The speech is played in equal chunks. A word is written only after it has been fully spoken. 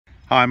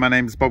Hi, my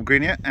name is Bob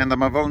Greenier and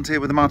I'm a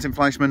volunteer with the Martin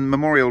Fleischmann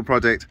Memorial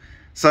Project.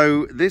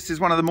 So this is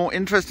one of the more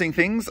interesting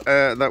things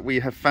that we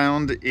have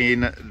found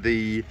in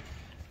the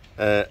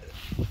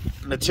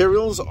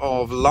materials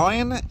of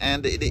Lion,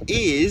 and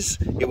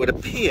it would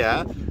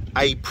appear,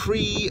 a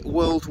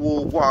pre-World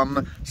War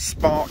I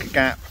spark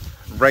gap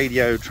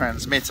radio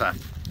transmitter,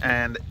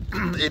 and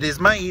it is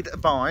made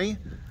by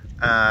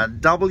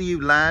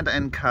W.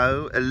 Ladd &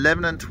 Co,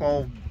 11 and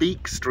 12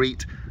 Beak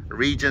Street,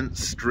 Regent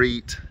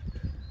Street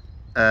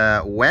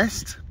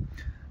West.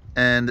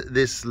 And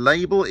this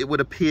label, it would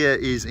appear,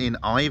 is in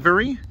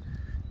ivory.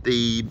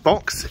 The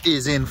box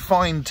is in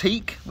fine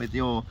teak with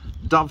your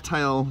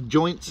dovetail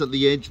joints at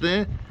the edge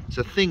there. It's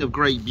a thing of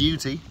great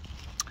beauty.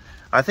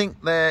 I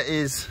think there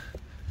is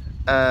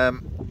a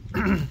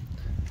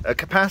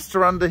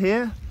capacitor under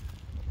here,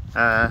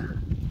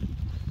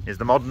 is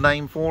the modern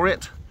name for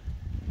it,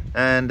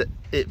 and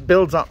it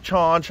builds up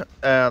charge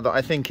that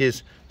I think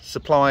is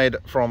supplied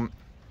from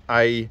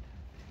a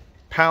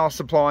power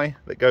supply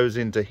that goes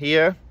into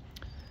here.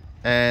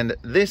 And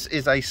this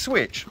is a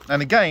switch,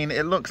 and again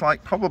it looks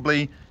like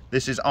probably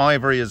this is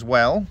ivory as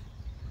well,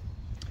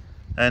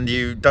 and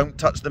you don't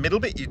touch the middle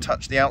bit, you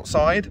touch the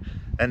outside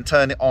and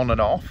turn it on and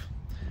off.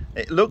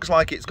 It looks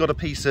like it's got a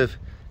piece of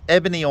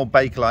ebony or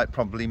bakelite,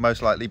 probably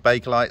most likely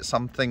bakelite,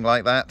 something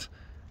like that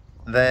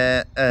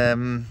there.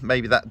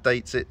 Maybe that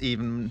dates it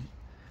even.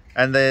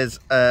 And there's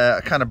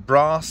a kind of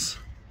brass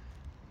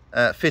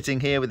fitting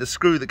here with a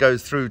screw that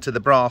goes through to the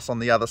brass on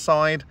the other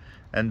side,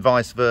 and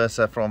vice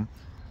versa from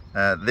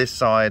this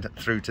side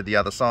through to the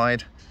other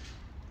side.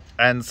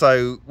 And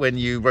so when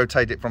you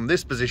rotate it from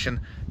this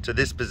position to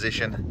this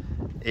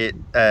position, it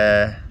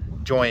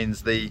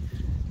joins the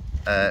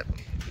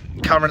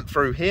current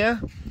through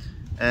here,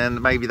 and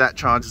maybe that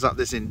charges up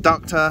this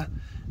inductor.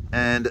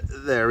 And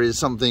there is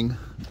something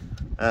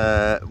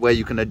where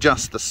you can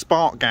adjust the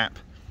spark gap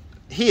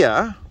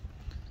here,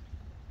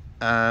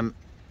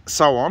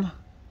 so on.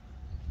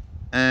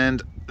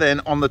 And then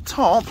on the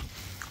top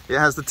it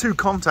has the two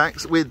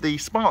contacts with the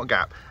spark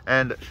gap,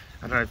 and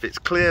I don't know if it's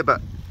clear,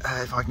 but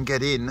if I can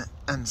get in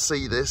and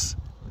see this,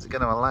 is it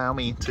going to allow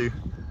me to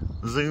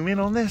zoom in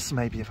on this?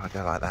 Maybe if I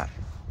go like that.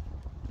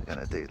 I'm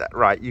going to do that.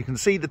 Right, you can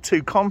see the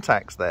two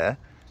contacts there,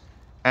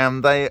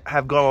 and they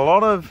have got a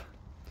lot of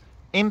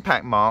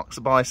impact marks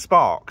by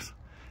sparks.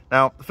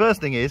 Now, the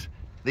first thing is,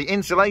 the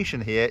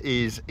insulation here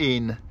is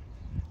in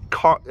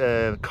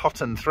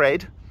cotton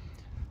thread.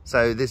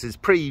 So this is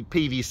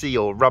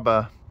pre-PVC or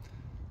rubber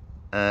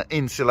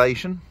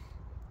insulation,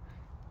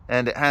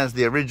 and it has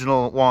the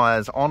original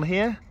wires on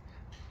here.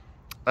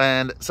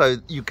 And so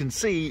you can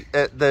see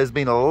there's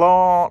been a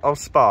lot of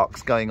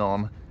sparks going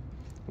on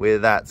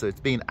with that, so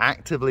it's been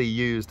actively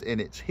used in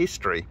its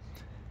history.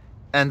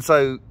 And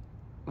so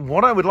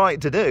what I would like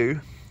to do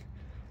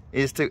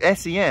is to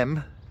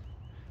SEM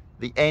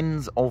the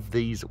ends of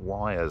these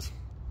wires,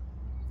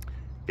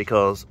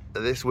 because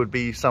this would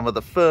be some of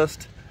the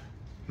first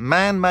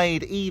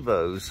man-made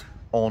EVOs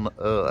on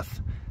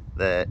Earth,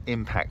 their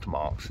impact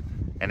marks,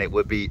 and it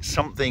would be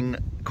something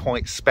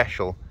quite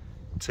special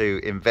to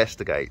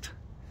investigate.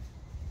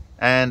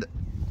 And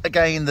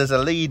again, there's a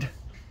lead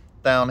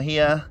down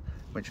here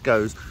which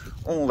goes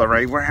all the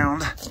way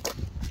round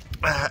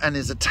and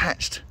is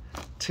attached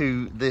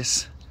to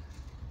this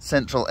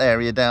central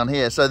area down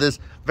here. So there's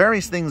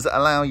various things that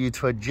allow you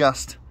to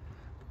adjust.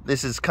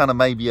 This is kind of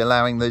maybe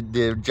allowing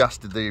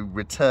the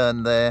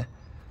return there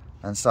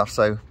and stuff.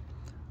 So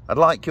I'd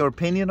like your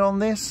opinion on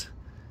this.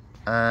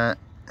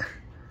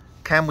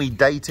 Can we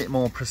date it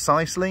more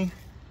precisely?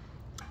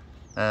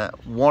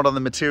 What are the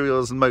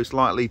materials most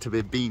likely to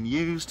be being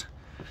used?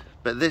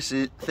 But this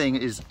thing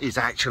is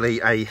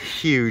actually a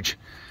huge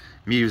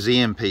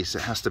museum piece,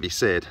 it has to be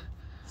said.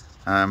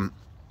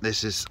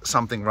 This is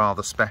something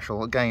rather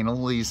special. Again,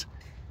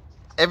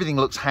 everything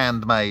looks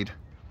handmade.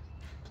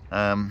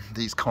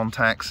 These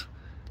contacts,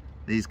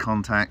 it's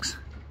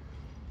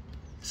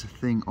a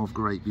thing of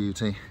great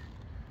beauty.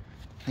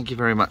 Thank you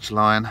very much,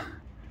 Lion.